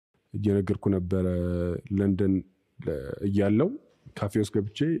እየነገርኩ ነበር ለንደን እያለው ካፌ ውስጥ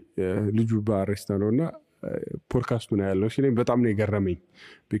ገብቼ ልጁ ባሪስታ ነውና ፖድካስቱን ያለው ሲለኝ በጣም ነው የገረመኝ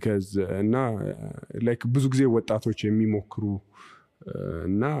because እና like ብዙ ጊዜ ወጣቶች የሚሞክሩ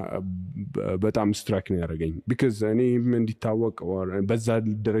እና በጣም ስትራይክ ነው ያደረገኝ because እኔም እንዲታወቅ በዛ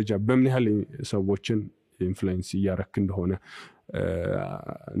ደረጃ በምን ያህል ሰዎችን ኢንፍሉዌንስ ያረክ እንደሆነ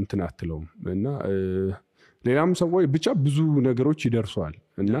እንትን አትለውም እና ሌላም ሰዎች ብቻ ብዙ ነገሮች ይደርሷል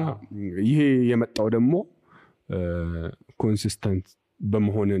እና ይሄ የመጣው ደግሞ ኮንሲስተንት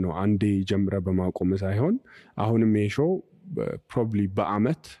በመሆን ነው አንዴ ጀምራ በማቆም ሳይሆን አሁንም የሾው probably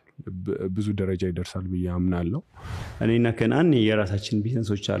በአመት ብዙ ደረጃ ይደርሳል ብዬ አምናለሁ እኔና ከናን የራሳችን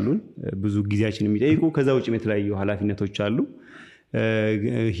ቢዝነሶች አሉን ብዙ ጊዜያችን የሚጠይቁ ከዛ ውጭ የተለያዩ ኃላፊነቶች አሉ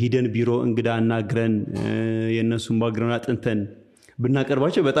ሂደን ቢሮ እንግዳ አናግረን የነሱን ባግራውንድ አጥንተን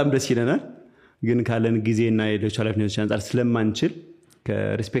ብናቀርባቸው በጣም ደስ ይለናል ግን ካለን ጊዜና የሌሎች ኃላፊነቶች አንፃር ስለማንችል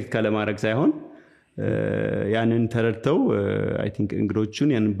ከሪስፔክት ካለ ማድረግ ሳይሆን ያንን ተረድተው I think እንግዶቹን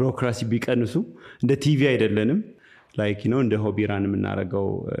ያንን ቢሮክራሲ ቢቀንሱ እንደ ቲቪ አይደለንም like እንደ ሆቢ ራን የምናረጋው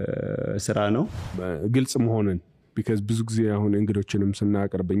ስራ ነው ግልጽ መሆንን because ብዙ ጊዜ አሁን እንግዶችንም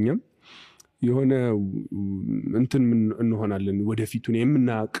ስናቀርብኛም የሆነ እንትን ምን እንሆናለን ወደፊቱን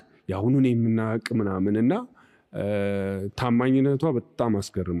የምናቅ ያሁኑን የምናቅ ምናምንና ታማኝነቷ በጣም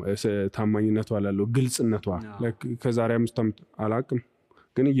አስገርም ታማኝነቷ አላለው ግልጽነቷ ከዛሬ 5 ዓመት አላቅም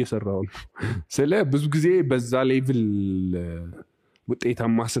ግን እየሰራው ነው ስለ ብዙ ጊዜ በዛ ሌቭል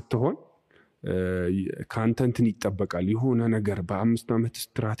ውጤታማ ስትሆን ካንተንትን ይጠበቃል የሆነ ነገር በ5 ዓመት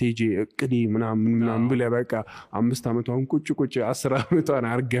ስትራቴጂ እቅዲ ምናምን ብለ በቃ 5 ዓመት አሁን ቁጭ 10 ዓመቷን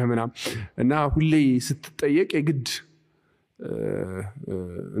አርገህ ምናምን እና ሁሌ ስትጠየቅ የግድ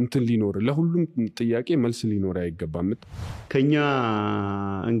እንትን ሊኖር ለሁሉም ጥያቄ መልስ ሊኖር አይገባም ከኛ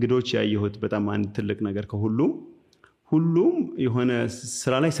እንግዶች ያየሁት በጣም አንድ ትልቅ ነገር ሁሉም የሆነ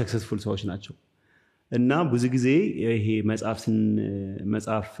ስራ ላይ ሰክሰስፉል ሰዎች ናቸው እና ብዙ ጊዜ ይሄ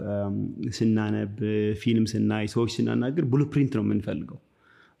መጽሐፍ ስናነብ ፊልም ስናይ ሰዎች ስናናገር ብሉፕሪንት ነው የምንፈልገው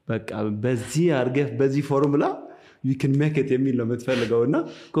በቃ በዚህ አርገፍ በዚህ ፎርሙላ you can make it የሚል ነው የምትፈልገውና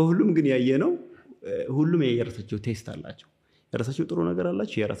ከሁሉም ግን ያየነው ሁሉም የየራሳቸው ቴስት አላቸው የራሳቸው ጥሩ ነገር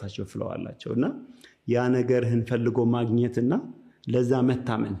አላቸው የራሳቸው ፍለው አላቸውና ያ ነገርህን ፈልጎ ማግኘትና ለዛ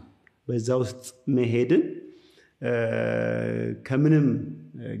መታመን በዛ ውስጥ መሄድን ከምንም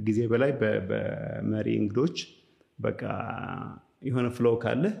ጊዜ በላይ በመሪ እንግዶች በቃ የሆነ ፍሎው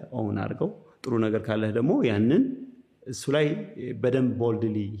ካለ ኦን አድርገው ጥሩ ነገር ካለ ደግሞ ያንን እሱ ላይ በደንብ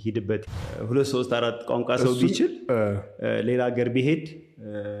ቦልድሊ ሂድበት 2 3 4 ቋንቋ ሰው ቢችል ሌላ ሀገር ቢሄድ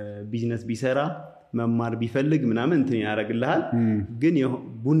ቢዝነስ ቢሰራ መማር ቢፈልግ ምናምን እንትን ያደርግልሃል ግን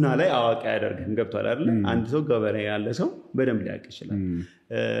ቡና ላይ አዋቂ ያደርግን ገብቷል አይደል አንድ ሰው ገበሬ ያለ ሰው በደንብ ሊያውቅ ይችላል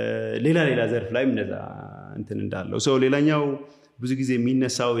ሌላ ዘርፍ ላይ እንደዛ እንትን እንዳለው ሰው ሌላኛው ብዙ ጊዜ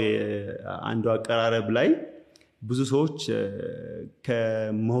የሚነሳው አንዱ አቀራረብ ላይ ብዙ ሰዎች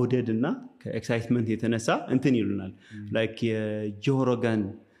ከመውደድና ከኤክሳይትመንት የተነሳ እንትን ይሉናል ላይክ የጆሮጋን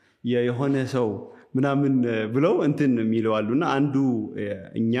የሆነ ሰው ምናምን ብለው እንትን የሚለዋሉና አንዱ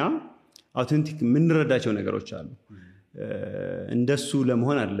እኛ አውተንቲክ ምንረዳቸው ነገሮች አሉ እንደሱ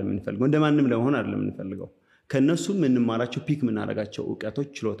ለመሆን አይደለም እንፈልገው እንደማንም ለመሆን አይደለም እንፈልገው ከነሱ ምንማራቸው ፒክ ምናረጋቸው ዕውቀቶች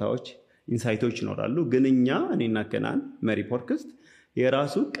ችሎታዎች ኢንሳይቶች ይኖራሉ ግን እኔና ከናን MERI Podcast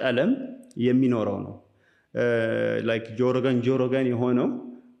የራሱ ቀለም የሚኖረው ነው ላይክ ጆሮጋን የሆነው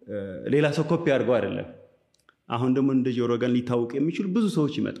ሌላ ሰው ኮፒ አድርገው አይደለም አሁን ደግሞ እንደ ጆሮጋን ሊታወቅ የሚችሉ ብዙ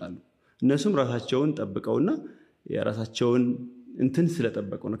ሰዎች ይመጣሉ እነሱም ራሳቸውን ጠብቀውና የራሳቸውን እንትን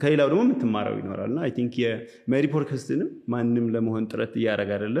ስለጠበቁ ነው ከሌላው ደግሞ የምትማረው ይኖራልና I think የMERI Podcastንም ማንንም ለመሆን ጥረት ያደርግ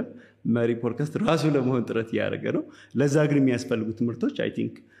አይደለም MERI Podcast ራሱ ለመሆን ጥረት ያደርግ ነው ለዛ ግን የሚያስፈልጉ ትምህርቶች I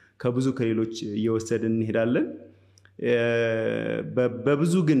think ከብዙ ከሌሎች እየወሰድን እንሄዳለን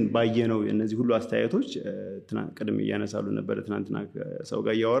በብዙ ግን ባየነው እነዚህ ሁሉ አስተያየቶች ቀደም ያነሳሉ ነበር ትናንትና ሰው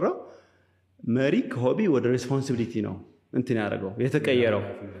ጋር ያወራው MERI ከሆቢ ወደ ሪስፖንሲቢሊቲ ነው እንትን ያደርገው የተቀየረው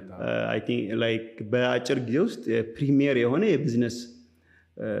I think like በአጭር ጊዜ ውስጥ ፕሪሚየር የሆነ የቢዝነስ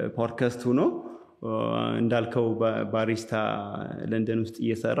ፖድካስት ሆኖ እንዳልከው ባሪስታ ለንደን ውስጥ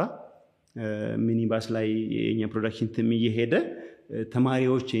እየሰራ ሚኒባስ ላይ የኛ ፕሮዳክሽን ቲም እየሄደ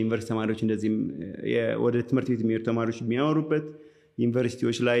ተማሪዎች የዩኒቨርሲቲ ተማሪዎች እንደዚህ ወደ ትምህርት ቤት የሚሄዱ ተማሪዎች የሚያወሩበት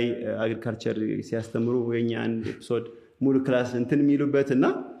ዩኒቨርሲቲዎች ላይ አግሪካልቸር ሲያስተምሩ የኛ አንድ ኤፒሶድ ሙሉ ክላስ እንትን የሚሉበትና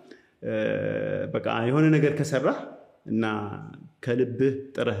በቃ የሆነ ነገር ከሰራ እና ከልብህ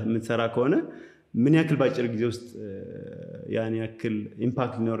ጥረህ የምትሰራ ከሆነ ምን ያክል ባጭር ጊዜ ውስጥ ያን ያክል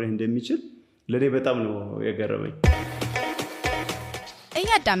ኢምፓክት ሊኖርህ እንደሚችል ለኔ በጣም ነው የገረመኝ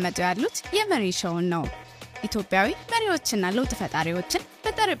እያዳመጡ ያሉት የMERI ሾው ነው ኢትዮጵያዊ መሪዎችና ለውጥ ፈጣሪዎችን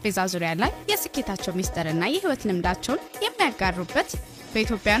በጠረጴዛ ዙሪያ ላይ የስኬታቸው ሚስጥርና የህይወት ልምዳቸውን የሚያጋሩበት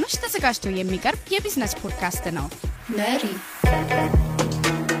በኢትዮጵያኖች ተዘጋጅቶ የሚቀርብ የቢዝነስ ፖድካስት ነው። መሪ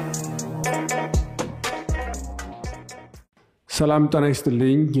ሰላም ጤና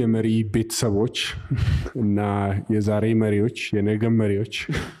ይስጥልኝ የመሪ ቤተሰቦች እና የዛሬ መሪዎች የነገ መሪዎች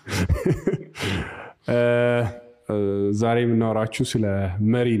ዛሬ የምናወራችሁ ስለ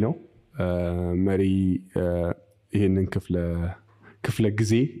መሪ ነው። መሪ ይሄንን ክፍለ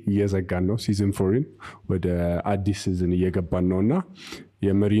ጊዜ እየዘጋን ነው። ሲዝን 4 ወደ አዲስ ሲዝን እየገባን ነውና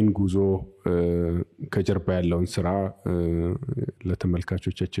የመሪን ጉዞ ከጀርባ ያለውን ስራ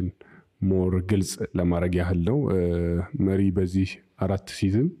ለተመልካቾቻችን ሞር ግልጽ ለማድረግ ያህል ነው። መሪ በዚህ 4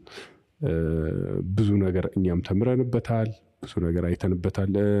 ሲዝን ብዙ ነገር እኛም ተምረንበታል፣ ብዙ ነገር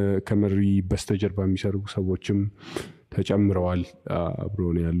አይተንበታል። ከመሪ በስተጀርባ የሚሰሩ ሰዎችም ተጨምረዋል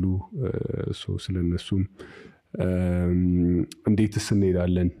አብሮን ያሉ ስለነሱም እንዴትስ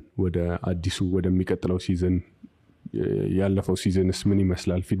እንሄዳለን ወደ አዲሱ ወደሚቀጥለው ሲዝን ያለፈው ሲዝንስ ምን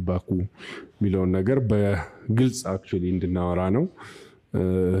ይመስላል ፊድባኩ የሚለውን ነገር በግልጽ አክቹሊ እንድናወራ ነው።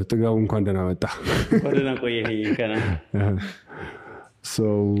 ጥጋቡ እንኳን ደህና መጣ። ወደና ቆየኝ ከና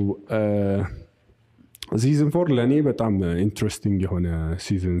ሲዝን 4 ለኔ በጣም ኢንትረስቲንግ የሆነ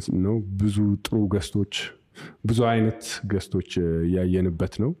ሲዝን ነው። ብዙ ጥሩ ገስቶች ብዙ አይነት ገስቶች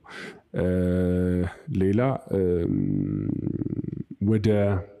ያየንበት ነው። ሌላ ወደ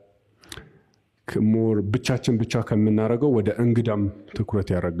ሞር ብቻችን ብቻ ከምናረጋው ወደ እንግዳም ትኩረት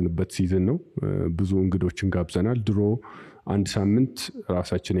ያደረግንበት ሲዝን ነው። ብዙ እንግዶችን ጋብዘናል። ድሮ አንድ ሳምንት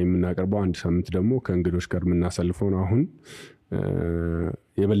ራሳችን የምናቀርበው አንድ ሳምንት ደግሞ ከእንግዶች ጋር የምናሳልፈው ነው። አሁን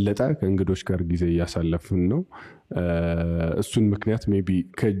የበለጠ ከእንግዶች ጋር ጊዜ እያሳለፍን ነው። እሱን ምክንያት ሜቢ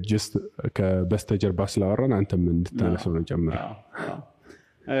ከበስተጀርባ ስላወራን አንተም እንድታነሳው ነው ጨምረህ።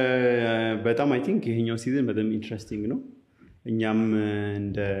 በጣም አይ ቲንክ ይሄኛው ሲዝን በጣም ኢንትረስቲንግ ነው። እኛም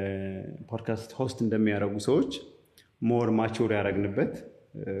እንደ ፖድካስት ሆስት እንደሚያደርጉ ሰዎች ሞር ማቹር ያደረግንበት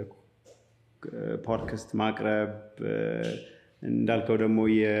ፖድካስት ማቅረብ እንዳልከው ደግሞ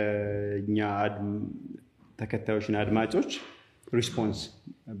የኛ ተከታዮችና አድማጮች ሪስፖንስ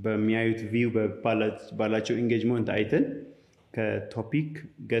በሚያዩት ቪው ባላቸው ኢንጌጅመንት አይተን ከቶፒክ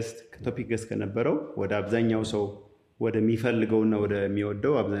ገስት ከነበረው ወደ አብዛኛው ሰው ወደሚፈልገውና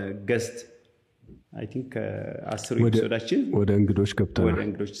ወደሚወደው ገስት አይ ቲንክ 10 ኤፒሶዳችን ወደ እንግዶች ገብተናል። ወደ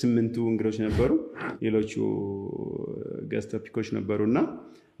እንግዶች 8 እንግዶች ነበሩ። ሌሎቹ ገስት ቶፒኮች ነበሩና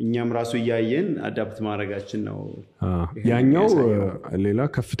እኛም ራሱ ያያየን አዳፕት ማድረጋችን ነው። ያኛው ሌላ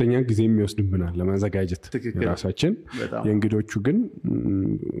ከፍተኛ ጊዜ የሚወስድብናል ለማዘጋጀት ራሳችን። የእንግዶቹ ግን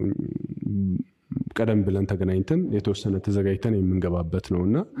ቀደም ብለን ተገናኝተን የተወሰነ ተዘጋጅተን የምንገባበት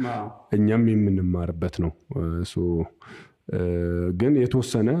ነውና እኛም የምንማርበት ነው። ግን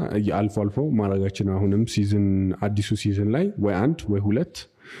የተወሰነ አልፎ አልፎ ማድረጋችን አሁንም ሲዝን አዲሱ ሲዝን ላይ ወይ 1 ወይ 2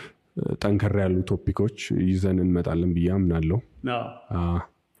 ጠንከር ያሉ ቶፒኮች ይዘን እንመጣለን ብዬ አምናለሁ።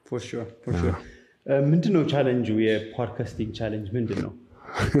 for sure ምንድነው ቻሌንጁ? የፖድካስቲንግ ቻሌንጅ ምንድነው?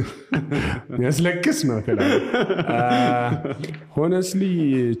 ያስለቅስ ነው ተላለ። ሆነስትሊ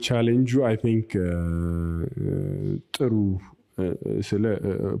ቻሌንጁ አይ ቲንክ ጥሩ ስለ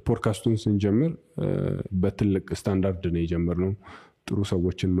ፖድካስቱን ስንጀምር በትልቅ ስታንዳርድ ነው የጀመርነው። ጥሩ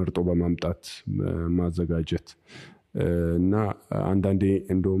ሰዎችን መርጦ በማምጣት ማዘጋጀት እና አንዳንዴ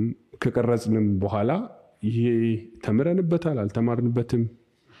እንደውም ከቀረጽንም በኋላ ይሄ ተምረንበታል አልተማርንበትም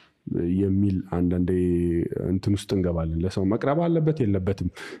የሚል አንዳንዴ እንትን ውስጥ እንገባለን። ለሰው መቅረብ አለበት የለበትም፣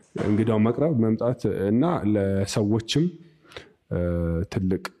 እንግዳው መቅረብ መምጣት እና ለሰዎችም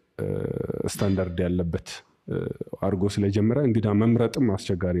ትልቅ ስታንዳርድ ያለበት አርጎ ስለጀመረ እንግዳ መምረጥም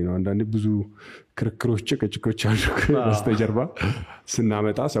አስቸጋሪ ነው። አንዳንዴ ብዙ ክርክሮች ጭቅጭቆች አሉ በስተጀርባ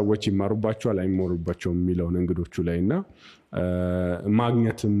ስናመጣ ሰዎች ይማሩባቸዋል አይማሩባቸውም የሚለውን እንግዶቹ ላይና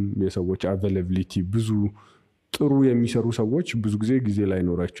ማግኘትም የሰዎች አቬይላቢሊቲ ብዙ ጥሩ የሚሰሩ ሰዎች ብዙ ጊዜ ላይ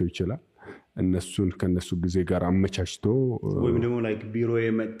ኖራቸው ይችላል። እነሱን ከነሱ ጊዜ ጋር አመቻችቶ ወይም ደግሞ ላይክ ቢሮ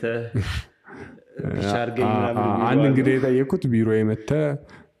የመተ ሻርገኝ አንድ እንግዲህ የጠየቁት ቢሮ የመተ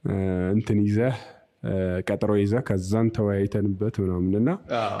እንትን ይዘህ ቀጠሮ ይዘህ ከዛን ተወያይተንበት ምናምንና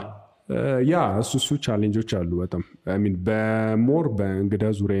ያ እሱ ቻሌንጆች አሉ በጣም አይ ሚን በሞር በእንግዳ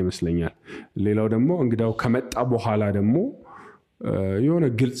ዙሪያ ይመስለኛል። ሌላው ደግሞ እንግዳው ከመጣ በኋላ ደግሞ የሆነ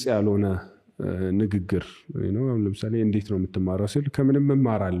ግልጽ ያልሆነ ንግግር ነው። ለምሳሌ እንዴት ነው የምትማረው ሲል ከምንም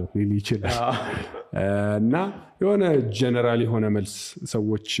እማራለሁ ሊል ይችላል እና የሆነ ጀነራል የሆነ መልስ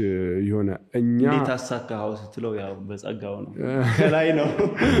ሰዎች የሆነ እኛ እንዴት አሳካው ስትለው ያው በጸጋው ነው ከላይ ነው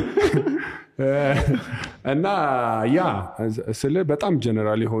እና ያ ስለ በጣም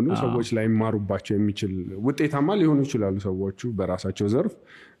ጀነራል የሆኑ ሰዎች ላይ ማሩባቸው የሚችል ውጤታማ ሊሆኑ ይችላሉ ሰዎቹ በራሳቸው ዘርፍ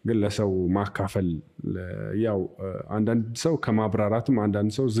ግን ለሰው ማካፈል ያው አንዳንድ ሰው ከማብራራትም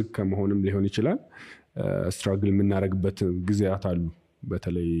አንዳንድ ሰው ዝግ ከመሆንም ሊሆን ይችላል ስትራግል የምናደርግበት ጊዜያት አሉ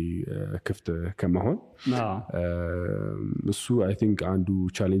በተለይ ክፍት ከመሆን እሱ አይ ቲንክ አንዱ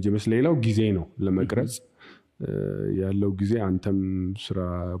ቻሌንጅ መስለ ሌላው ጊዜ ነው ለመቅረጽ ያለው ጊዜ አንተም ስራ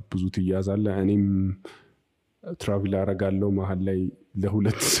ብዙ ትያዛለ እኔም ትራቭል አረጋለሁ መሃል ላይ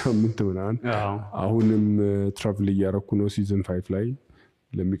ለሁለት ሳምንት ምናምን አሁንም ትራቭል እያረኩ ነው ሲዝን 5 ላይ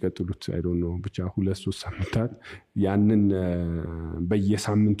ለሚቀጥሉት አይ ዶንት ኖ ብቻ 2-3 ሳምንታት ያንን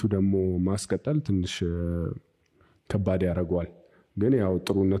በየሳምንቱ ደግሞ ማስቀጠል ትንሽ ከባድ ያረጋዋል ግን ያው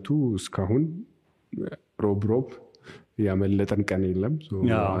ጥሩነቱ እስካሁን ሮብ ያመለጠን ቀን የለም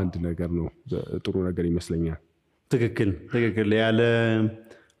አንድ ነገር ነው ጥሩ ነገር ይመስለኛል ትክክል ያለ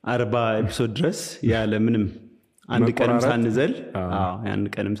 40 ኤፒሶድ ድረስ ያለ ምንም አንድ ቀንም ሳንዘል ያን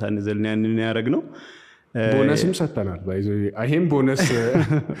ቀንም ሳንዘል ያንን ያረግነው ቦነስም ሰጥተናል ባይዞ አይሄም ቦነስ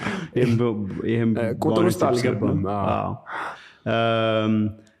ይሄም ቁጥር ውስጥ አልገባም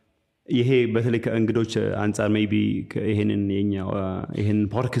ይሄ በተለይ ከእንግዶች አንፃር ሜቢ ይሄንን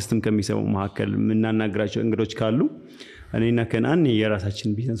ፖድካስትም ከሚሰሙ መካከል ምናናግራቸው እንግዶች ካሉ እኔና ከናን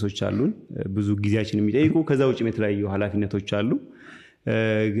የራሳችን ቢዝነሶች አሉን ብዙ ጊዜያችን የሚጠይቁ ከዛ ውጭ የተለያዩ ኃላፊነቶች አሉ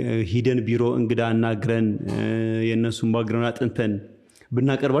ሂደን ቢሮ እንግዳ አናግረን የነሱን ባግራውንድ አጥንተን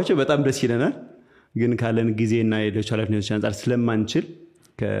ብናቀርባቸው በጣም ደስ ይለናል ግን ካለን ጊዜና የሌሎች ኃላፊነቶች አንፃር ስለማንችል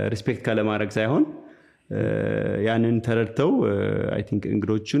ከሪስፔክት ካለ ማድረግ ሳይሆን ያንን ተረድተው አይ ቲንክ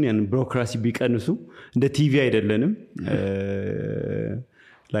እንግዶቹን ያንን ቢሮክራሲ ቢቀንሱ እንደ ቲቪ አይደለንም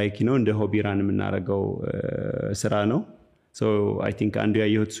ላይክ ዩ ኖ እንደ ሆቢ ራን የምናረጋው ስራ ነው ሶ አይ ቲንክ አንዱ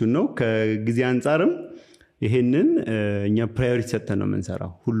ያየሁት እሱን ነው ከጊዜ አንፃርም ይሄንን እኛ ፕራዮሪቲ ሰጥተን ነው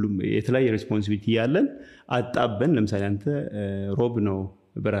የምንሰራው ሁሉም የተለያየ ሪስፖንሲቢሊቲ ያለን አጣበን ለምሳሌ አንተ ሮብ ነው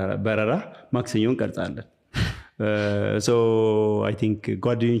በረራ ማክሰኞን ቀርጻለን ሶ አይ ቲንክ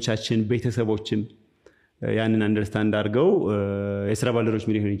ጓደኞቻችን ቤተሰቦችም ያንን አንደርስታንድ አድርገው የሥራ ባልደረቦች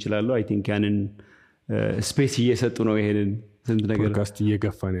ምን ሊሆን ይችላል አይ ቲንክ ያንን ስፔስ እየሰጡ ነው ይሄንን ስንት ነገር ፖድካስት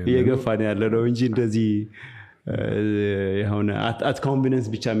እየገፋን ያለ ነው እንጂ እንደዚህ የሆነ አት ኮንቪነንስ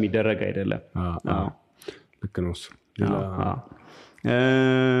ብቻ የሚደረግ አይደለም ልክ ነው እሱ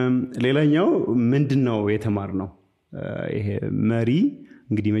ሌላኛው ምንድነው የተማርነው ይሄ መሪ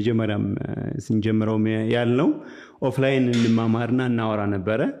እንግዲህ መጀመሪያም ስንጀምረው ያልነው ኦፍላይን እንማማርና እናወራ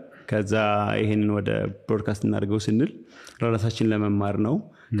ነበረ ከዛ ይሄንን ወደ ብሮድካስት እናድርገው ስንል ራሳችን ለመማር ነው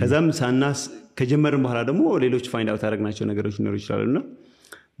ከዛም ሳናስ ከጀመርን በኋላ ደግሞ ሌሎች ፋይንድ አውት አደረግናቸው ነገሮች ሊኖሩ ይችላሉና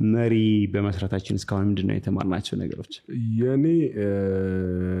መሪ በመስራታችን እስካሁን ምንድነው የተማርናቸው ነገሮች የኔ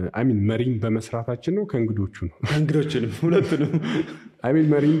አይ ሚን መሪን በመስራታችን ነው ከእንግዶቹንም ሁለቱንም አይ ሚን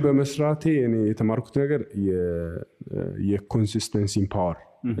መሪን በመስራቴ እኔ የተማርኩት ነገር የኮንሲስተንሲ ፓወር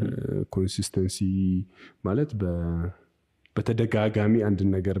ኮንሲስተንሲ ማለት በተደጋጋሚ አንድ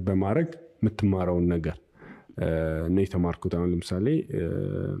ነገር በማድረግ የምትማረውን ነገር ነው የተማርኩት አሁን ለምሳሌ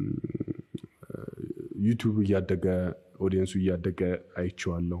ዩቲዩብ እያደገ ኦዲየንሱ እያደገ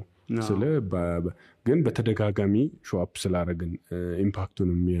አይቼዋለሁ ስለ ግን በተደጋጋሚ ሾው አፕ ስላረግን ኢምፓክቱን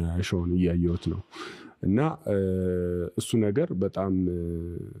የሚያሾውን እያየሁት ነው እና እሱ ነገር በጣም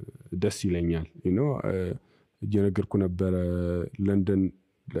ደስ ይለኛል እየነገርኩ ነበር ለንደን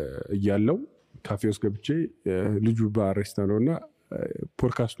እያለው ካፌ ውስጥ ገብቼ ልጁ ባሬስታ ነውና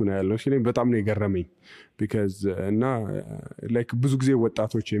ፖድካስቱ ነው ያለው ሲለኝ በጣም ነው የገረመኝ because እና ላይክ ብዙ ጊዜ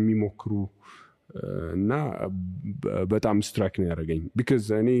ወጣቶች የሚሞክሩ እና በጣም ስትራይክ ነው ያደረገኝ because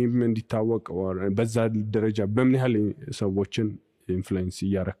እኔ እንዲታወቅ በዛ ደረጃ በምን ያህል ሰዎችን ኢንፍሉዌንስ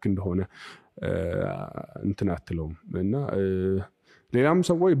ያረክ እንደሆነ እንትን አትለውም እና ሌላም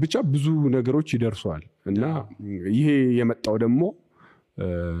ሰዎች ብቻ ብዙ ነገሮች ይደርሷል እና ይሄ የመጣው ደግሞ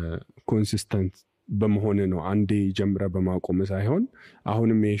ኮንሲስተንት በመሆን ነው አንዴ ጀምራ በማቆም ሳይሆን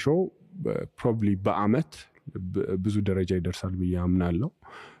አሁንም የሾው probably በአመት ብዙ ደረጃ ይደርሳል ብዬ አምናለሁ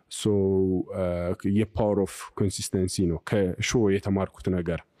so የፓወር ኦፍ ኮንሲስተንሲ ነው ከሾው የተማርኩት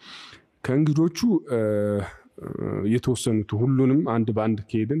ነገር ከእንግዶቹ የተወሰኑት ሁሉንም አንድ ባንድ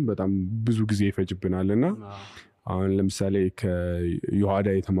ከሄድን በጣም ብዙ ጊዜ ይፈጅብናልና አሁን ለምሳሌ ከዮሐዳ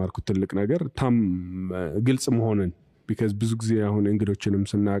የተማርኩት ትልቅ ነገር ታም ግልጽ መሆንን because ብዙ ጊዜ አሁን እንግዶችንም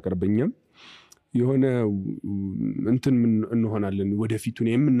ስናቀርበኛም የሆነ እንትን ምን እንሆናለን ወደፊቱን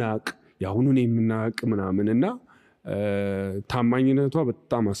የምናቅ ያሁኑን የምናቅ ምናምንና ታማኝነቷ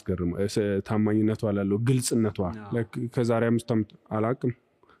በጣም አስገርም ታማኝነቷ አላለው ግልጽነቷ ከዛሬ 5 ዓመት አላቅም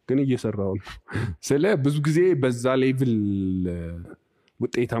ግን እየሰራው ነው ስለ ብዙ ጊዜ በዛ ሌቭል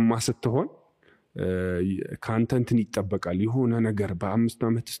ውጤታማ ስትሆን ካንተንትን ይጠበቃል የሆነ ነገር በ5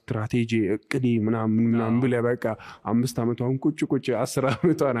 ዓመት ስትራቴጂ እቅድ ምናምን ብለህ በቃ 5 ዓመቷን ቁጭ 10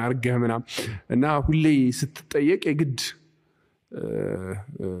 ዓመቷን አርገህ ምናምን እና ሁሌ ስትጠየቅ የግድ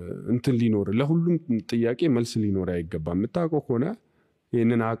እንትን ሊኖር ለሁሉም ጥያቄ መልስ ሊኖር አይገባም የምታውቀው ከሆነ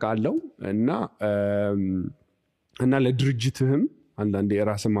ይሄንን አቃለው እና ለድርጅትህም አንዳንዴ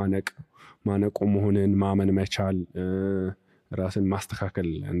ራስን ማነቆ መሆንን ማመን መቻል ራስን ማስተካከል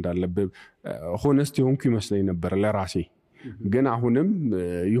እንዳለብህ ሆነስት የሆንኩ ይመስለኝ ነበር ለራሴ ግን አሁንም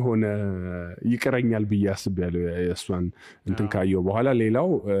የሆነ ይቀረኛል ብዬ አስቤያለሁ እሷን እንትን ካየው በኋላ ሌላው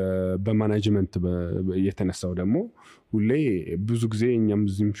በማኔጅመንት የተነሳው ደግሞ ሁሌ ብዙ ጊዜ እኛም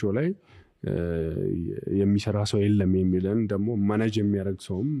እዚህም ሾው ላይ የሚሰራ ሰው የለም የሚለን ደግሞ ማኔጅ የሚያደርግ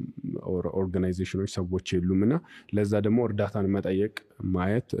ሰውም ኦርጋናይዜሽኖች ሰዎች የሉምና ለዛ ደግሞ እርዳታን መጠየቅ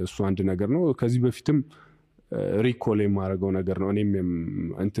ማየት እሱ አንድ ነገር ነው ከዚህ በፊትም ሪኮል የማደርገው ነገር ነው እኔም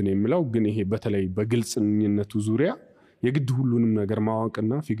እንትን የሚለው ግን ይሄ በተለይ በግልጽነቱ ዙሪያ የግድ ሁሉንም ነገር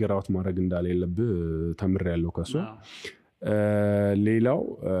ማወቅና ፊገር አውት ማድረግ እንዳለበት ተምሬያለሁ ከሱ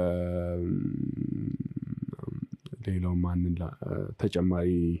ሌላው ማንን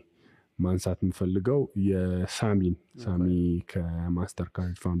ተጨማሪ ማንሳት የምፈልገው ሳሚ ከማስተር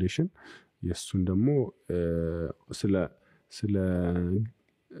ካርድ ፋውንዴሽን የሱን ደግሞ ስለ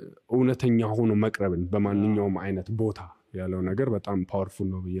እውነተኛ ሆኖ መቅረብን በማንኛውም አይነት ቦታ ያለው ነገር በጣም ፓወርፉል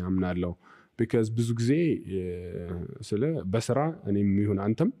ነው ብያምናለሁ because ብዙ ጊዜ በስራ እኔም ይሁን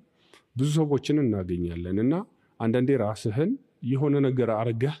አንተም ብዙ ሰዎችን እናገኛለንና አንዳንዴ ራስህን የሆነ ነገር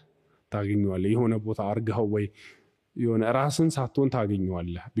አርገህ ታገኘዋለህ የሆነ ቦታ አርገው ወይ የሆነ ራስን ሳትሆን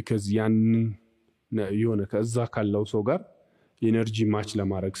ታገኘዋለህ because ያን የሆነ ከዛ ካለው ሰው ጋር ኤነርጂ ማች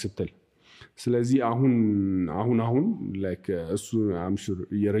ለማድረግ ስትል ስለዚህ አሁን like እሱ I'm sure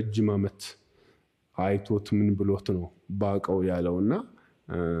የረጅም አመት አይቶት ምን ብሎት ነው ባቀው ያለውና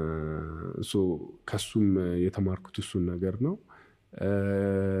ከሱም የተማርኩት እሱን ነገር ነው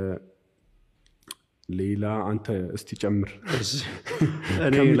ሌላ አንተ እስቲ ጨምር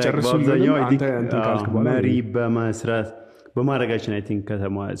እኔ ለባብዛኛው አንተ ካልክ መሪ በመስራት በማረጋችን I think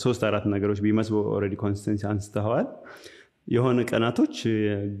ከተማ 3-4 ነገሮች ቢመስሉ already consistency አንስተዋል የሆነ ቀናቶች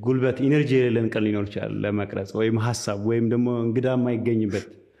ጉልበት ኢነርጂ የሌለን ቀን ሊኖር ይችላል ለመቅረጽ ወይም ሐሳብ ወይም ደግሞ እንግዳ የማይገኝበት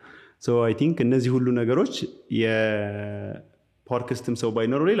so I think እነዚህ ሁሉ ነገሮች ፖድካስትም ሰው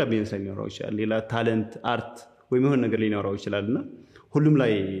ባይኖር ሌላ ቢዝነስ ሊኖረው ይችላል ሌላ ታለንት አርት ወይም የሆነ ነገር ሊኖረው ይችላልና ሁሉም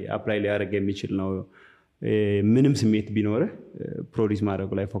ላይ አፕላይ ሊያደርግ የሚችል ነው ምንም ስሜት ቢኖር ፕሮዲዩስ ማድረግ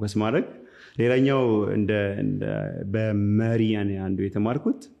ላይ ፎከስ ማድረግ ሌላኛው እንደ በመሪ አንዱ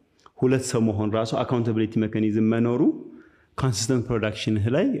የተማርኩት ሁለት ሰው መሆን ራሱ አካውንታቢሊቲ ሜካኒዝም መኖሩ ኮንሲስተንት ፕሮዳክሽን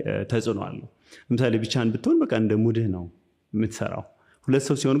ላይ ተጽዕኖ አለው ለምሳሌ ብቻን ብትሆን በቃ እንደ ሙድህ ነው የምትሰራው ሁለት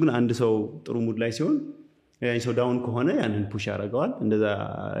ሰው ሲሆን ግን አንድ ሰው ጥሩ ሙድ ላይ ሲሆን ያን ሰው ዳውን ከሆነ ያንን ፑሽ ያደርጋል እንደዛ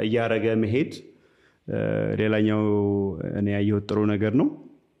ያያረገ መሄድ ሌላኛው እኔ ያየሁት ጥሩ ነገር ነው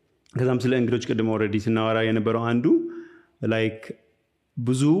ከዛም ስለ እንግዶች ቀድሞ ኦሬዲ ስናወራ የነበረው አንዱ ላይክ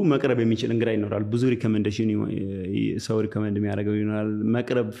ብዙ መቅረብ የሚችል እንግዳ ይኖራል ብዙ ሪኮመንዴሽን ሰው ሪኮመንድ የሚያደርገው ይኖራል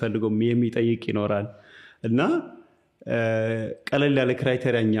መቅረብ ፈልገው የሚጠይቅ ይኖራል እና ቀለል ያለ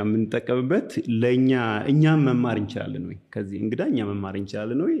ክራይቴሪያኛ የምንጠቀምበት እኛም መማር እንችላለን ወይ ከዚህ እንግዳኛ መማር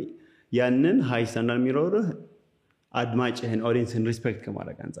እንችላለን ወይ ያንን ሃይ ስታንዳርድ የሚኖርህ አድማጭህን ኦዲየንስን ሪስፔክት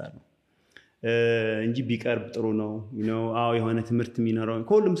ከማድረግ አንፃር ነው እንጂ ቢቀርብ ጥሩ ነው አዎ የሆነ ትምህርት የሚኖረው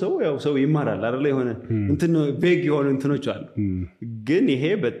ሁሉም ሰው ይማራል አይደል የሆነ እንትን ቬግ የሆነ እንትኖች አሉ ግን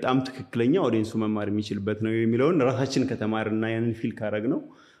ይሄ በጣም ትክክለኛ ኦዲየንሱ መማር የሚችልበት ነው የሚለውን ራሳችን ከተማርና ያንን ፊል ካረግ ነው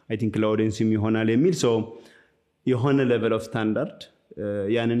I think ለኦዲየንሱም ይሆናል የሚል ሰው የሆነ ሌቨል ኦፍ ስታንዳርድ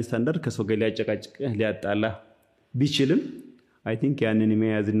ያንን ስታንዳርድ ከሰው ጋር ሊያጨቃጭቅህ ሊያጣላ ቢችልም I think ያንን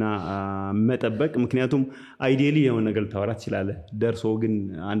የሚያዝና መጠበቅ ምክንያቱም አይዲያሊ የሆነ ነገር ታወራት ይችላል ደርሶ ግን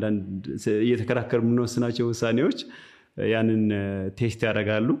አንዳንድ እየተከራከሩ ምንወስናቸው ውሳኔዎች ያንን ቴስት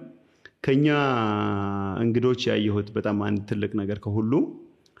ያደርጋሉ ከኛ እንግዶች ያየሁት በጣም አንድ ትልቅ ነገር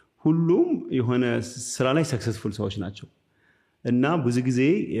ሁሉም የሆነ ስራ ላይ ሰክሰስፉል ሰዎች ናቸው እና ብዙ ጊዜ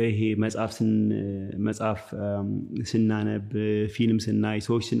ይሄ መጽሐፍ ስናነብ ፊልም ስናይ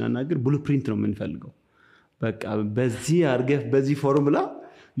ሰዎች ስናናገር ብሉፕሪንት ነው የምንፈልገው በቃ በዚህ አርገፍ በዚህ ፎርሙላ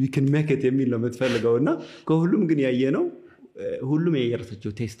you can make it የሚል ነው የምትፈልገውና ከሁሉም ግን ያየነው ሁሉም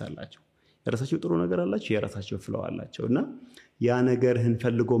የራሳቸው ቴስት አላቸው የራሳቸው ጥሩ ነገር አላቸው የራሳቸው ፍለው አላቸውና ያ ነገርህን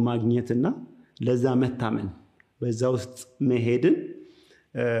ፈልጎ ማግኘትና ለዛ መታመን በዛ ውስጥ መሄድን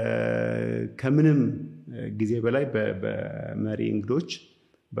ከምንም ጊዜ በላይ በመሪ እንግዶች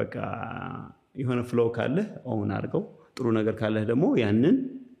በቃ የሆነ ፍለው ካለ ኦን አርገው ጥሩ ነገር ካለ ደግሞ ያንን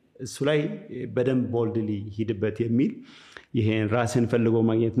እሱ ላይ በደንብ ቦልድሊ ሂድበት የሚል ይሄን ራስን ፈልጎ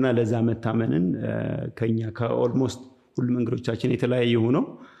ማግኘትና ለዛ መታመንን ከኛ ከኦልሞስት ሁሉም እንግዶቻችን የተለያየ ሆነው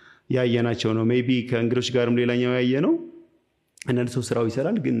ያየናቸው ነው ሜቢ ከእንግዶች ጋርም ሌላኛው ያየነው አንድ ሰው ስራው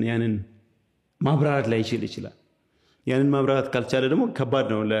ይሰራል ግን ያንን ማብራራት ላይ ይችላል ያንን ማብራራት ካልቻለ ደግሞ ከባድ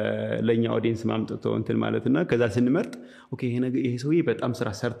ነው ለኛ ኦዲየንስ ማምጣት እንትን ማለትና ከዛ ስንመርጥ ኦኬ ይሄ ሰውዬ በጣም ስራ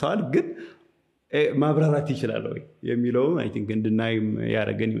ሰርተዋል ግን ማብራራት ይችላል ወይ የሚለው I think እንድናይም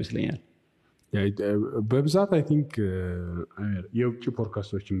ያረገን ይመስለኛል በብዛት አይ ቲንክ የውጭ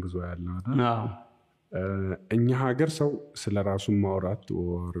ፖድካስቶችን ብዙ ያለው አይደል? እኛ ሀገር ሰው ስለ ራሱ ማውራት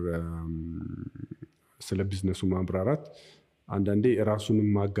or ስለ ቢዝነሱ ማብራራት አንዳንዴ ራሱንም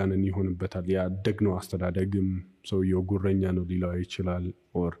ማጋነን ይሆንበታል። ያደግነው አስተዳደግም ሰውየው ጉረኛ ነው ሊለው ይችላል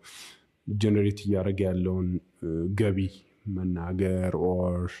or ጀነሬት ያደርግ ያለውን ገቢ መናገር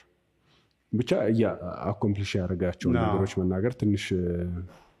or ብቻ አኮምፕሊሽ ያደርጋቸው ነገሮች መናገር ትንሽ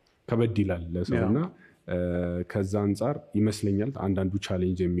ከበድ ይላል ለሰውና ከዛ አንፃር ይመስለኛል አንዳንዱ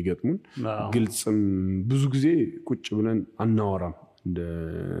ቻሌንጅ የሚገጥሙን ግልጽም ብዙ ጊዜ ቁጭ ብለን አናወራም እንደ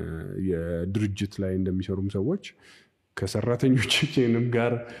የድርጅት ላይ እንደሚሰሩም ሰዎች ከሰራተኞቻችንም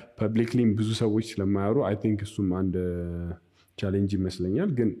ጋር ፐብሊክሊ ብዙ ሰዎች ስለማያወሩ አይ ቲንክ እሱም አንድ ቻሌንጅ ይመስለኛል።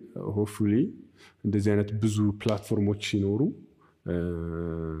 ግን ሆፕፉሊ እንደዚህ አይነት ብዙ ፕላትፎርሞች ሲኖሩ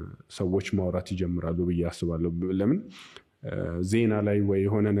ሰዎች ማውራት ይጀምራሉ ብዬ አስባለሁ። ለምን ዜና ላይ ወይ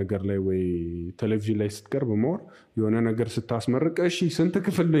የሆነ ነገር ላይ ወይ ቴሌቪዥን ላይ ስትቀርብ ሞር የሆነ ነገር ስታስመርቅ እሺ ስንት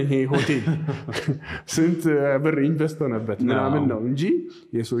ክፍል ነው ይሄ ሆቴል ስንት ብር ኢንቨስት ሆነበት ምናምን ነው እንጂ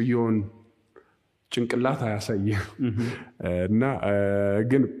የሰውየውን ጭንቅላት አያሳየም። እና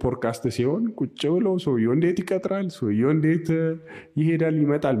ግን ፖድካስት ሲሆን ቁጭ ብሎ ሰውየው እንዴት ይቀጥራል ሰውየው እንዴት ይሄዳል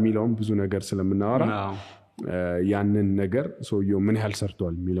ይመጣል የሚለውን ብዙ ነገር ስለምናወራ ያንን ነገር ሰውየው ምን ያህል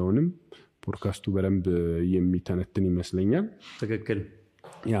ሰርቷል የሚለውንም ፖድካስቱ በደንብ የሚተነትን ይመስለኛል። ትክክል።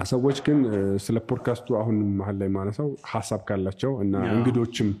 ያ ሰዎች ግን ስለ ፖድካስቱ አሁን መሀል ላይ ማነሳው ሐሳብ ካላቸው እና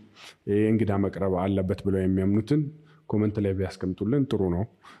እንግዶችም እንግዳ መቅረብ አለበት ብለው የሚያምኑትን ኮሜንት ላይ ቢያስቀምጡልን ጥሩ ነው።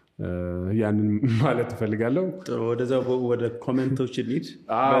 ያንን ማለት ፈልጋለሁ። ጥሩ ወደ ኮሜንቶች ሊድ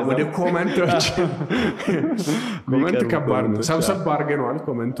ወደ ኮሜንቶች ኮሜንት ከባድ ነው። ሰብሰብ አድርገናል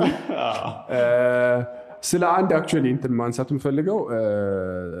ኮሜንቱ ስለ አንድ አክቹአሊ እንትን ማንሳት የምፈልገው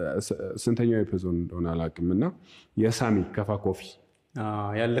ስንተኛው ኤፒሶድ እንደሆነ አላውቅምና የሳሚ ከፋ ኮፊ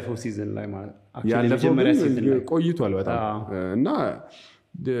ያለፈው ሲዝን ላይ ማለት አክቹአሊ መጀመሪያ ሲዝን ላይ ቆይቷል በጣም እና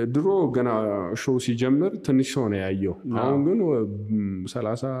ድሮ ገና ሾው ሲጀምር ትንሽ ሰው ነው ያየው። አሁን ግን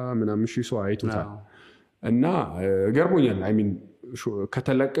 30 ምናምን ሺህ ሰው አይቶታል እና ገርሞኛል። አይ ሚን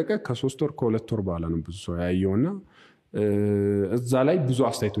ከተለቀቀ ከ3 ወር ከ2 ወር በኋላ ነው ብዙ ሰው ያየውና እዛ ላይ ብዙ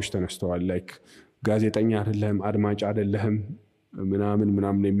አስተያየቶች ተነስተዋል። ላይክ ጋዜጠኛ አይደለም አድማጭ አይደለም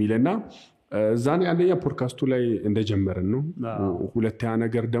ምናምን የሚልና እዛኔ አንደኛ ፖድካስቱ ላይ እንደጀመረን ነው። ሁለተኛ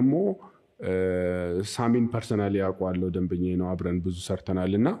ነገር ደግሞ ሳሚን ፐርሰናሊ ያውቀዋለሁ ደንበኛዬ ነው አብረን ብዙ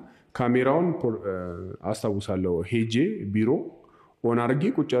ሰርተናልና ካሜራውን አስተዋውሳለሁ ሄጄ ቢሮ ኦን አድርጌ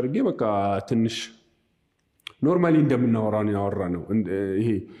ቁጭ አድርጌ በቃ ትንሽ ኖርማሊ እንደምናወራው ያወራነው ይሄ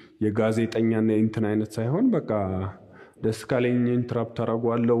የጋዜጠኛና እንትን አይነት ሳይሆን በቃ ደስካለኝ ኢንተራፕት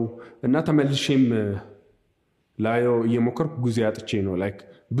አደርጋለሁ እና ተመልሼም ላየው እየሞከርኩ ጊዜ አጥቼ ነው ላይክ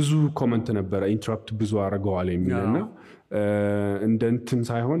ብዙ ኮሜንት ነበር ኢንተራፕት ብዙ አደርገዋል የሚልና እንደ እንትን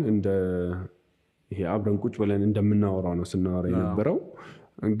ሳይሆን እንደ ይሄ አብረን ቁጭ ብለን እንደምናወራው ነው ስናወራ የነበረው።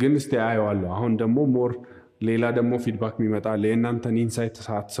 ግን እስቲ አየዋለሁ አሁን ደግሞ ሞር ሌላ ደግሞ ፊድባክ የሚመጣ ለእናንተን ኢንሳይት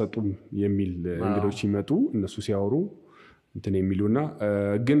ሳትሰጡም የሚል እንግዶች ይመጡ እነሱ ሲያወሩ እንትን የሚሉና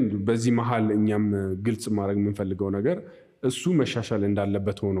ግን በዚህ መሃል እኛም ግልጽ ማድረግ የምንፈልገው ነገር እሱ መሻሻል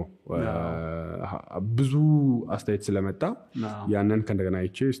እንዳለበት ሆኖ ብዙ አስተያየት ስለመጣ ያንን ከእንደገና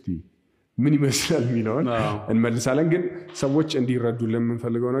አይቼ እስቲ ምን ይመስላል የሚለውን እንመልሳለን። ግን ሰዎች እንዲረዱልን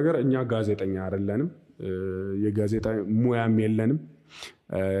የምንፈልገው ነገር እኛ ጋዜጠኛ አይደለንም፣ የጋዜጣ ሙያም የለንም፣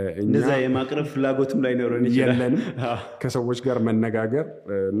 እንደዛ የማቅረብ ፍላጎትም ላይኖረን ይችላል። ከሰዎች ጋር መነጋገር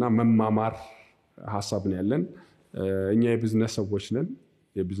እና መማማር ሐሳብ ነው ያለን። እኛ የቢዝነስ ሰዎች ነን።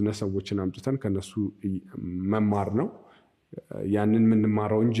 የቢዝነስ ሰዎችን አምጥተን ከነሱ መማር ነው። ያንን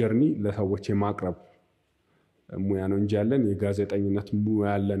የምንማረውን ጀርኒ ለሰዎች የማቅረብ ሙያ ነው እንጂ ያለን የጋዜጠኝነት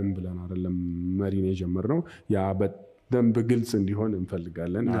ሙያ ያለንም ብለን አይደለም መሪን የጀመርነው። ያ በደንብ ግልጽ እንዲሆን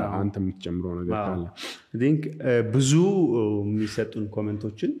እንፈልጋለን። አንተ የምትጨምረው ነገር ካለ I think ብዙ የሚሰጡን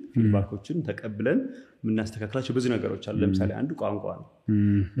ኮሜንቶችን ፊድባኮችን ተቀብለን ምናስተካክላቸው ብዙ ነገሮች አሉ። ለምሳሌ አንዱ ቋንቋ ነው።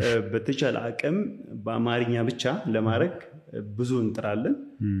 በተቻለ አቅም በአማርኛ ብቻ ለማድረግ ብዙ እንጥራለን።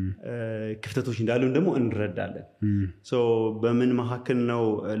 ክፍተቶች እንዳሉን ደግሞ እንረዳለን። ሶ በምን መሐከል ነው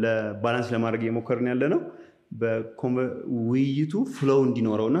ለባላንስ ለማድረግ የሞከርን ያለ ነው። በውይይቱ ፍሎው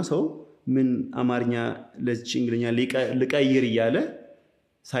እንዲኖረውና ሰው ምን አማርኛ ለዚህ እንግሊዝኛ ልቀይር ይያለ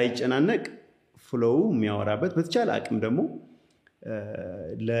ሳይጨናነቅ ፍሎው የሚያወራበት በተቻለ አቅም ደግሞ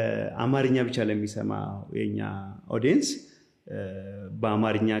ለአማርኛ ብቻ ለሚሰማ የኛ ኦዲየንስ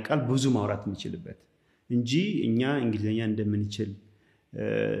በአማርኛ ቃል ብዙ ማውራት የሚችልበት እንጂ እኛ እንግሊዝኛ እንደምንችል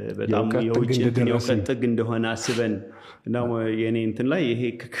በጣም የውጭ ጥግ እንደሆነ አስበን ነው የኔ እንትን ላይ ይሄ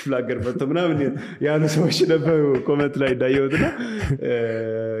ከክፍለ ሀገር መጥቶ ምናምን ያሉ ሰዎች ነበሩ ኮሜንት ላይ እንዳየውና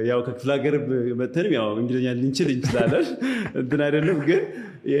ያው ከክፍለ ሀገር መጥተን ያው እንግሊዝኛ ልንችል እንችላለን እንትን አይደለም። ግን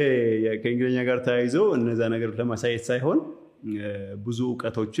ከእንግሊዝኛ ጋር ተያይዞ እነዛ ነገሮች ለማሳየት ሳይሆን ብዙ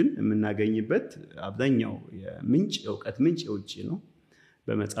ዕውቀቶችን የምናገኝበት አብዛኛው የምንጭ ዕውቀት ምንጭ ውጪ ነው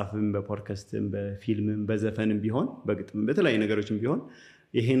በመጻፍም በፖድካስትም በፊልምም በዘፈንም ቢሆን በግጥም በተለያዩ ነገሮችም ቢሆን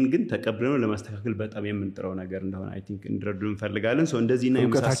ይሄን ግን ተቀብለነው ለማስተካከል በጣም የምንጥረው ነገር እንደሆነ አይ ቲንክ እንድረዱ እንፈልጋለን ሶ እንደዚህና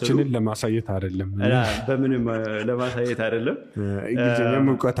ዕውቀታችንን ለማሳየት አይደለም በምንም ለማሳየት አይደለም እንግሊዝኛም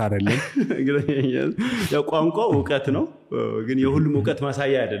ዕውቀት አይደለም የቋንቋው ዕውቀት ነው ግን የሁሉም ዕውቀት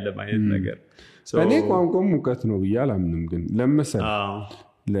ማሳያ አይደለም አይነት ነገር እኔ ቋንቋም ዕውቀት ነው ብያላምንም ግን ለምሳሌ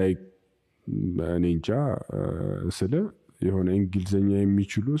ላይክ እኔ እንጃ ስለ የሆነ እንግሊዝኛ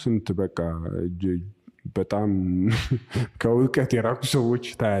የሚችሉ ስንት በቃ በጣም ከዕውቀት የራቁ ሰዎች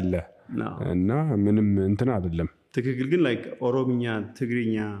ታያለ እና ምንም እንትን አይደለም ትክክል ግን ላይክ ኦሮምኛ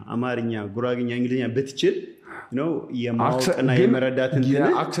ትግሪኛ አማርኛ ጉራግኛ እንግሊዝኛ በትችል ነው የማወቅና የመረዳት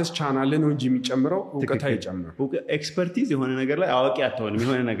እንትን አክሰስ ቻናል ነው እንጂ የሚጨምረው ዕውቀት አይጨምርም ኤክስፐርቲዝ የሆነ ነገር ላይ አዋቂ አትሆንም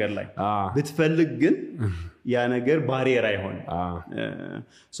የሆነ ነገር ላይ ብትፈልግ ግን ያ ነገር ባሪየር አይሆንም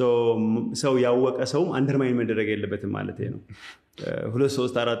ሰው ያወቀ ሰው አንደርማይን መደረግ የለበትም ማለት ነው 2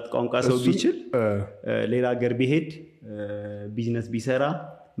 3 4 ቋንቋ ሰው ቢችል ሌላ ሀገር ቢሄድ ቢዝነስ ቢሰራ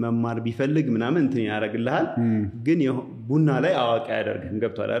መማር ቢፈልግ ምናምን እንትን ያደርግልሃል ግን ቡና ላይ አዋቂ ያደርግም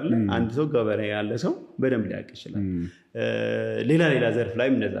ገብቷል አይደል አንድ ሰው ገበሬ ያለ ሰው በደንብ ሊያውቅ ይችላል ሌላ ዘርፍ ላይ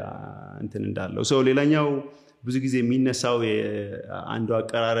እንደዛ እንትን እንዳለው ሰው ሌላኛው ብዙ ጊዜ የሚነሳው አንዱ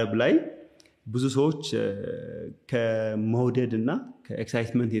አቀራረብ ላይ ብዙ ሰዎች ከመውደድና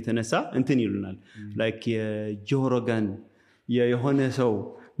ከኤክሳይትመንት የተነሳ እንትን ይሉናል ላይክ የጆሮጋን የሆነ ሰው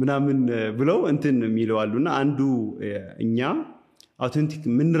ምናምን ብለው እንትን የሚለዋሉና አንዱ እኛ አውተንቲክ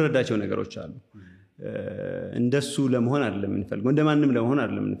ምንረዳቸው ነገሮች አሉ እንደሱ ለመሆን አይደለም እንፈልገው እንደማንንም ለመሆን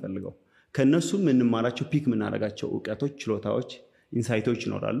አይደለም እንፈልገው ከነሱ ምንማራቸው ፒክ ምናረጋቸው ዕውቀቶች ችሎታዎች ኢንሳይቶች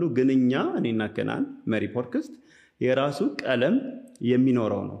ይኖራሉ ግን እኛ እኔና ከናን MERI Podcast የራሱ ቀለም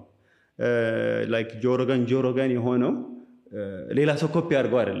የሚኖረው ነው ላይክ ጆሮጋን የሆነው ሌላ ሰው ኮፒ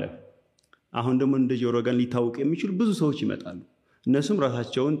አድርገው አይደለም አሁን ደግሞ እንደ ጆሮጋን ሊታወቅ የሚችሉ ብዙ ሰዎች ይመጣሉ እነሱም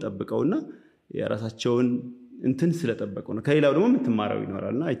ራሳቸውን ጠብቀውና የራሳቸውን እንትን ስለጠበቀው ነው ከሌላው ደግሞ የምትማረው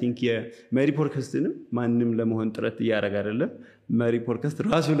ይኖራልና አይ ቲንክ የMERI Podcastንም ማንንም ለመሆን ጥረት ያደርግ አይደለም MERI Podcast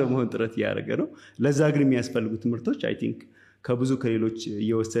ራሱ ለመሆን ጥረት ያደርገ ነው ለዛ ግን የሚያስፈልጉ ትምህርቶች አይ ቲንክ ከብዙ ከሌሎች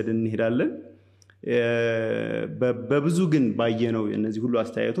እየወሰድን እንሄዳለን በብዙ ግን ባየነው እነዚህ ሁሉ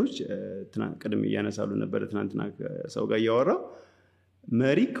አስተያየቶች ቀደም ያነሳሉ ነበር ትናንትና ሰው ጋር ያወራው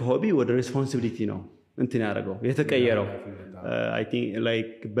MERI ከሆቢ ወደ ሪስፖንሲቢሊቲ ነው እንትን ያደርገው የተቀየረው አይ ቲንክ ላይክ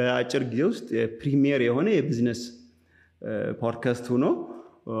በአጭር ጊዜ ውስጥ ፕሪሚየር የሆነ የቢዝነስ ፖድካስት ሆኖ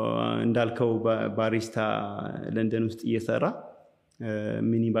እንዳልከው ባሪስታ ለንደን ውስጥ እየሰራ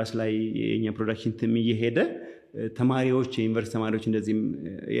ሚኒባስ ላይ የኛ ፕሮዳክሽን ቲም እየሄደ ተማሪዎች የዩኒቨርሲቲ ተማሪዎች እንደዚህ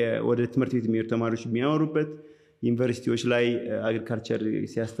ወደ ትምህርት ቤት የሚሄዱ ተማሪዎች የሚያወሩበት ዩኒቨርሲቲዎች ላይ አግሪካልቸር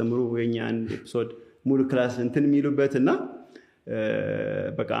ሲያስተምሩ የኛን ኤፒሶድ ሙሉ ክላስ እንትን የሚሉበትና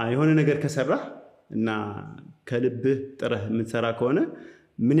በቃ የሆነ ነገር ከሰራ እና ከልብህ ጥረህ የምትሰራ ከሆነ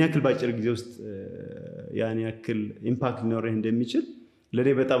ምን ያክል ባጭር ጊዜ ውስጥ ያን ያክል ኢምፓክት ሊኖርህ እንደሚችል ለኔ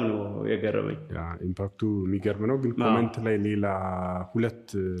በጣም ነው የገረመኝ ኢምፓክቱ የሚገርም ነው ግን ኮሜንት ላይ ሌላ ሁለት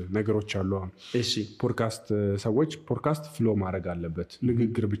ነገሮች አሉ እሺ ፖድካስት ሰዎች ፖድካስት ፍሎ ማድረግ አለበት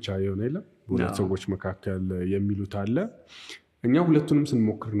ንግግር ብቻ የሆነ የለም ሁለት ሰዎች መካከል የሚሉት አለ እኛ ሁለቱንም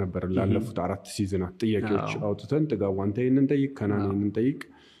ስንሞክር ነበር ላለፉት 4 ሲዝናት ጥያቄዎች አውጥተን ጥጋቡ አንተ ይሄንን ጠይቅ ከናን ይሄንን ጠይቅ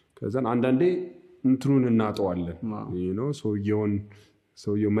ከዛን አንዳንዴ እንትኑን እናጠዋለን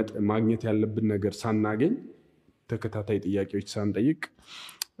ሰውየው ማግኘት ያለብን ነገር ሳናገኝ ተከታታይ ጥያቄዎች ሳንጠይቅ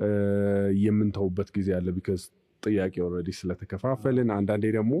የምንተውበት ጊዜ አለ because ጥያቄ ኦሬዲ ስለተከፋፈልን አንዳንዴ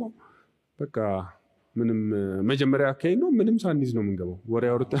ደግሞ በቃ ምንም መጀመሪያ አካይ ነው ምንም ሳንይዝ ነው የምንገባው ወሬ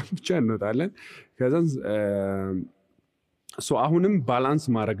አውርተን ብቻ እንወጣለን ከዛን አሁንም ባላንስ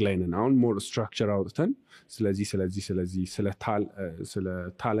ማድረግ ላይ ነን አሁን ሞር ስትራክቸር አውጥተን ስለዚህ ስለ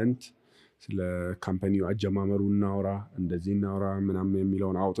ታለንት ስለ ካምፓኒው አጀማመሩ እናውራ እንደዚህ እናውራ ምናምን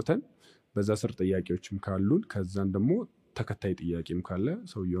የሚለውን አውጥተን በዛ ስር ጥያቄዎችም ካሉን ከዛን ደግሞ ተከታይ ጥያቄም ካለ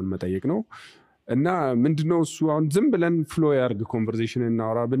ሰውየውን መጠየቅ ነው እና ምንድነው እሱ አሁን ዝም ብለን ፍሎ ያርግ ኮንቨርሴሽን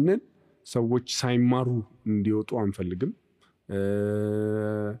እናውራ ብንል ሰዎች ሳይማሩ እንዲወጡ አንፈልግም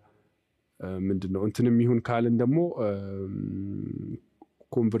ምንድነው እንትንም ይሁን ካልን ደግሞ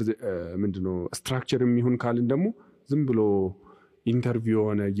ምንድነው ስትራክቸርም ይሁን ካልን ደግሞ ዝም ብሎ ኢንተርቪው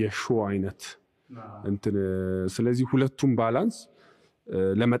ሆነ የሾው አይነት እንትን ስለዚህ ሁለቱም ባላንስ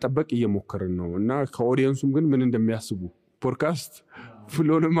ለመጠበቅ እየሞከርን ነው እና ከኦዲየንሱም ግን ምን እንደሚያስቡ ፖድካስት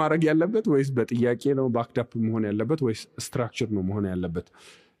ፍሎን ማድረግ ያለበት ወይስ በጥያቄ ነው ባክዳፕ መሆን ያለበት ወይስ ስትራክቸር ነው መሆን ያለበት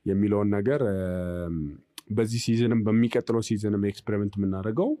የሚለውን ነገር በዚህ ሲዝንም በሚቀጥለው ሲዝንም ኤክስፔሪመንት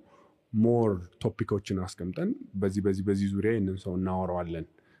የምናደርገው ሞር ቶፒኮችን አስቀምጠን በዚህ ዙሪያ ይሄንን ሰው እናወራዋለን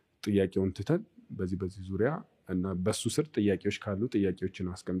ጥያቄውን ትተን በዚህ ዙሪያ እና በሱ ስር ጥያቄዎች ካሉ ጥያቄዎችን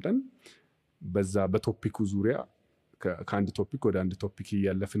አስቀምጠን በዛ በቶፒኩ ዙሪያ ከአንድ ቶፒክ ወደ አንድ ቶፒክ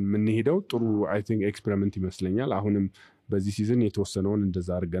ያለፍን ምን ሄደው ጥሩ አይ ቲንክ ኤክስፔሪመንት ይመስለኛል አሁንም በዚህ ሲዝን የተወሰነውን እንደዛ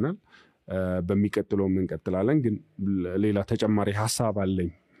አድርገናል በሚቀጥለው ምን እንቀጥላለን ግን ሌላ ተጨማሪ ሐሳብ አለኝ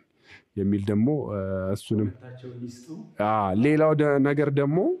የሚል ደግሞ እሱንም ሌላው ነገር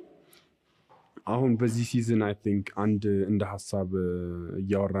ደግሞ አሁን በዚህ ሲዝን አይ ቲንክ አንድ እንደ ሐሳብ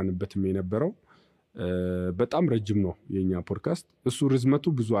ያወራንበትም የነበረው በጣም ረጅም ነው የኛ ፖድካስት እሱ ርዝመቱ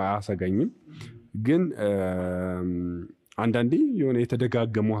ብዙ አያሰጋኝም ግን አንዳንዴ የሆነ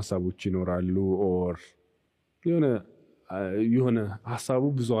የተደጋገሙ ሐሳቦች ይኖራሉ ኦር የሆነ ሐሳቡ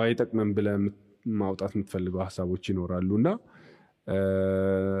ብዙ አይጠቅምም ብለ ማውጣት የምትፈልገው ሐሳቦች ይኖራሉና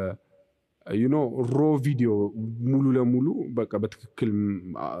ሮ ቪዲዮ ሙሉ ለሙሉ በቃ በትክክል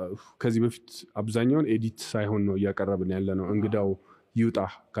ከዚህ በፊት አብዛኛውን ኤዲት ሳይሆን ነው ያቀረብን ያለነው እንግዳው ይውጣ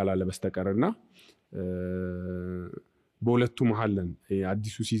ካላለ በስተቀርና በሁለቱ መሐለን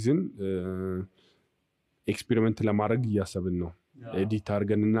አዲሱ ሲዝን ኤክስፔሪመንት ለማድረግ ያሰብን ነው ኤዲት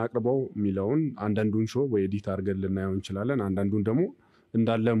አድርገን እናቀርበው ሚላውን አንዳንዱን ሾው ወይ ኤዲት አድርገን ልናየው እንችላለን አንዳንዱን ደግሞ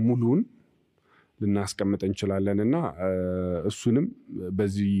እንዳለ ሙሉን ልናስቀምጥ እንችላለንና እሱንም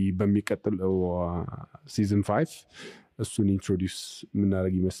በዚህ በሚቀጥለው ሲዝን 5 እሱን ኢንትሮዲዩስ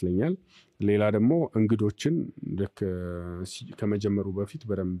ምናደርግ ይመስለኛል ሌላ ደግሞ እንግዶችን ከመጀመሩ በፊት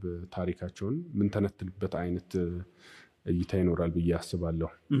በደንብ ታሪካቸውን ምን ተነትልበት አይነት እይታ ይኖራል ብዬ አስባለሁ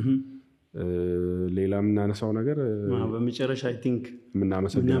ሌላ ምናነሳው ነገር በመጨረሻ አይ ቲንክ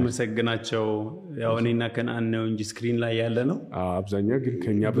ምናመሰግናቸው ያው እኔና ከነአን ነው እንጂ ስክሪን ላይ ያለ ነው አብዛኛው ግን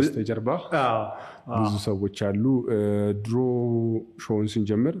ከኛ በስተጀርባ ብዙ ሰዎች አሉ ድሮ ሾውን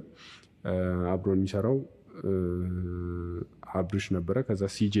ስንጀምር አብሮን የሚሰራው አብርሽ ነበረ ከዛ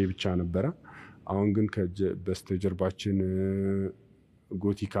ሲጄ ብቻ ነበረ አሁን ግን በስተጀርባችን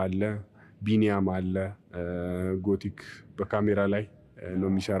ጎቲክ አለ ቢኒያም አለ ጎቲክ በካሜራ ላይ ነው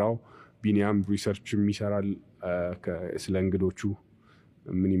የሚሰራው ቢኒያም ሪሰርች የሚሰራል ስለ እንግዶቹ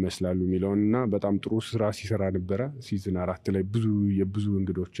ምን ይመስላሉ የሚለውና በጣም ጥሩ ስራ ሲሰራ ነበረ ሲዝን 4 ላይ ብዙ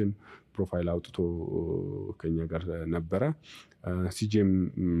እንግዶችን ፕሮፋይል አውጥቶ ከኛ ጋር ነበረ ሲጄም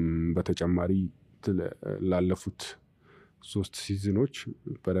በተጨማሪ ላለፉት 3 ሲዝኖች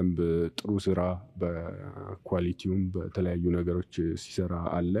በደንብ ጥሩ ስራ በኳሊቲውም በተለያዩ ነገሮች ሲሰራ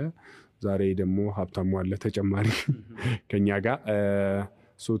አለ ዛሬ ደግሞ ሀብታሙ አለ ተጨማሪ ከኛ ጋር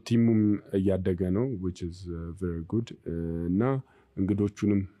ሶ ቲሙም እያደገ ነው which is very good እና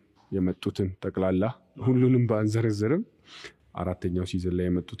እንግዶቹንም የመጡትን ጠቅላላ ሁሉንም ባንዘረዘርም አራተኛው ሲዝን ላይ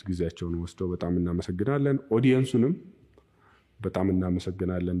የመጡት ጊዜያቸውን ወስደው በጣም እናመሰግናለን ኦዲየንሱንም በጣም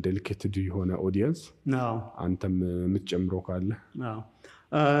እናመሰግናለን ዴሊኬትድ የሆነ ኦዲየንስ አንተም የምትጨምረው ካለ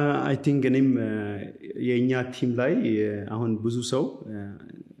አይ ቲንክ እኔም የኛ ቲም ላይ አሁን ብዙ ሰው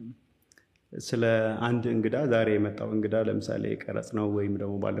ስለ አንድ እንግዳ ዛሬ የመጣው እንግዳ ለምሳሌ ቀረጽ ነው ወይም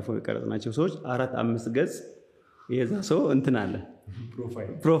ደግሞ ባለፈው የቀረጽናቸው ሰዎች 4-5 ገጽ የዛ ሰው እንትን አለ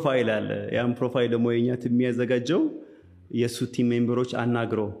ፕሮፋይል አለ ያን ፕሮፋይል ደግሞ የኛ ቲም የሚያዘጋጀው የሱ ቲም ሜምበሮች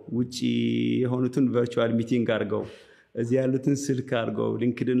አናግረው ውጪ የሆኑትን ቨርቹዋል ሚቲንግ አድርገው እዚህ ያሉትን ስልክ አድርገው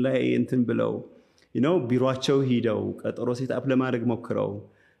ሊንክድን ላይ እንትን ብለው ቢሮአቸው ሄደው ቀጠሮ ሴት አፕ ለማድረግ ሞክረው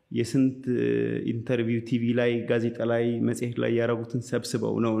የስንት ኢንተርቪው ቲቪ ላይ ጋዜጣ ላይ መጽሔት ላይ ያረጉትን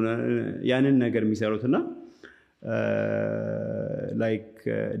ሰብስበው ነው ያንን ነገር የሚሰሩትና ላይክ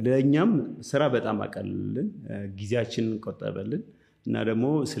ለኛም ስራ በጣም አቀልልን ጊዜያችን ቆጠበልን እና ደግሞ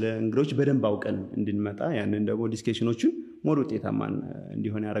ስለ እንግዶች በደንብ አውቀን እንድንመጣ ያንን ደግሞ ዲስከሽኖችን ሞር ውጤታማ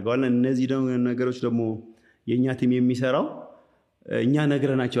እንዲሆን ያደርጋል እነዚህ ነገሮች ደግሞ የኛ ቲም የሚሰራው እኛ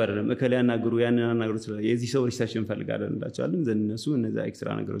ነገርናቸው አይደለም እከለ ያናግሩ ያንን ያናግሩ የዚህ ሰው ሪሰርች እንፈልጋለን እንላቸዋለን ዘነሱ እነዛ ኤክስትራ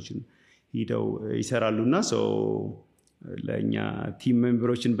ነገሮችን ሄደው ይሰራሉና ሶ ለኛ ቲም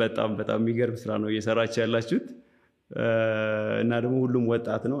ሜምበሮችን በጣም የሚገርም ስራ ነው እየሰራችሁ ያላችሁት እና ደግሞ ሁሉም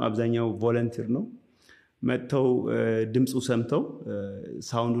ወጣት ነው አብዛኛው ቮለንቲር ነው መጥተው ድምጹ ሰምተው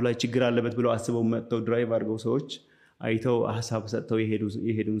ሳውንዱ ላይ ችግር አለበት ብለው አስበው መጥተው ድራይቭ አድርገው ሰዎች አይተው ሐሳብ ሰጥተው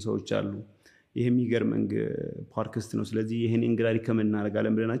የሄዱን ሰዎች አሉ ይሄ የሚገርም ፖድካስት ነው ስለዚህ ይሄን እንግዳ ሪከመንድ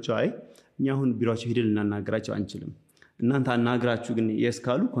እናደርጋለን ብለናቸው አይ እኛ አሁን ቢሮአቸው ሄደን እናናግራቸው አንችልም እናንተ አናግራችሁ ግን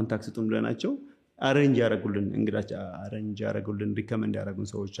የስካሉ ኮንታክት ስጡን ብለናቸው አሬንጅ ያደርጉልን እንግዳቸው አሬንጅ ያደርጉልን ሪከመንድ ያደርጉን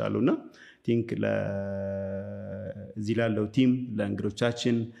ሰዎች አሉና ቲንክ ለዚህ ላለው ቲም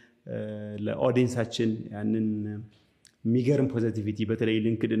ለእንግዶቻችን ለኦዲየንሳችን ያንን የሚገርም ፖዚቲቪቲ በተለይ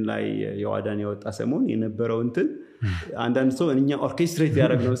ሊንክድን ላይ የዋዳን ያወጣ ሰሞን የነበረው እንትን አንዳንድ ሰው እኛ ኦርኬስትሬት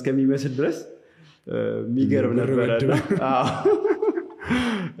ያደረግነው እስከሚመስል ድረስ የሚገርም ነበር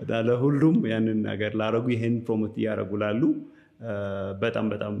ለሁሉም ያንን ነገር ላረጉ ይሄን ፕሮሞት ያረጉላሉ በጣም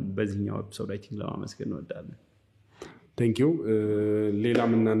በጣም በዚህኛው ኤፒሶድ አይ ቲንክ ለማመስገን እንወዳለን። ቴንክ ዩ። ሌላ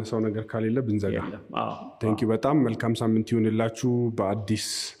የምናነሳው ነገር ካሌለ ብንዘጋ። ቴንክ ዩ በጣም መልካም ሳምንት ይሁንላችሁ። በአዲስ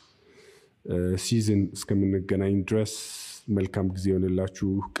ሲዝን እስከምንገናኝ ድረስ መልካም ጊዜ ይሁንላችሁ።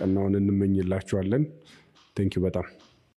 ቀናውን እንመኝላችኋለን። ቴንክ ዩ በጣም